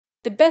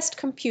The best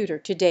computer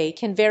today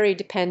can vary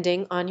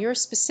depending on your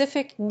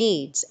specific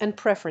needs and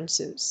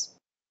preferences.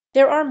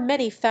 There are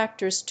many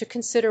factors to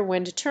consider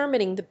when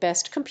determining the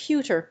best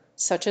computer,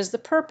 such as the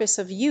purpose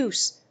of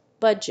use,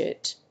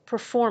 budget,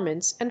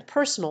 performance, and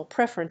personal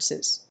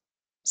preferences.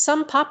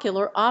 Some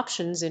popular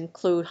options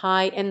include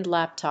high-end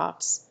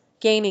laptops,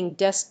 gaming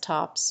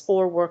desktops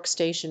or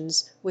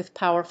workstations with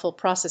powerful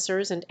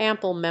processors and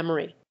ample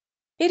memory.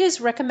 It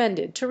is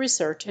recommended to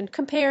research and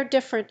compare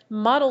different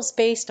models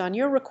based on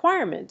your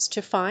requirements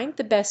to find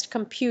the best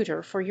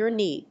computer for your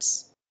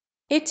needs.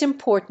 It's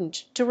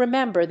important to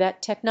remember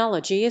that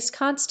technology is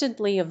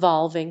constantly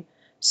evolving,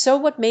 so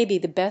what may be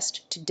the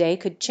best today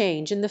could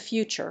change in the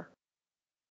future.